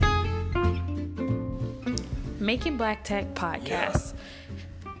Making Black Tech Podcast.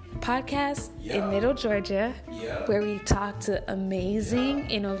 Podcast in Middle Georgia, where we talk to amazing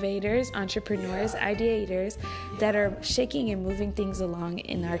innovators, entrepreneurs, ideators that are shaking and moving things along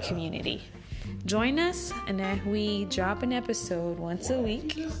in our community. Join us, and then we drop an episode once a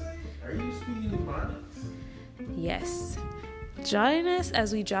week. Are you speaking in bonnets? Yes. Join us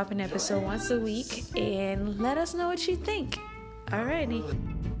as we drop an episode once a week and let us know what you think. Alrighty.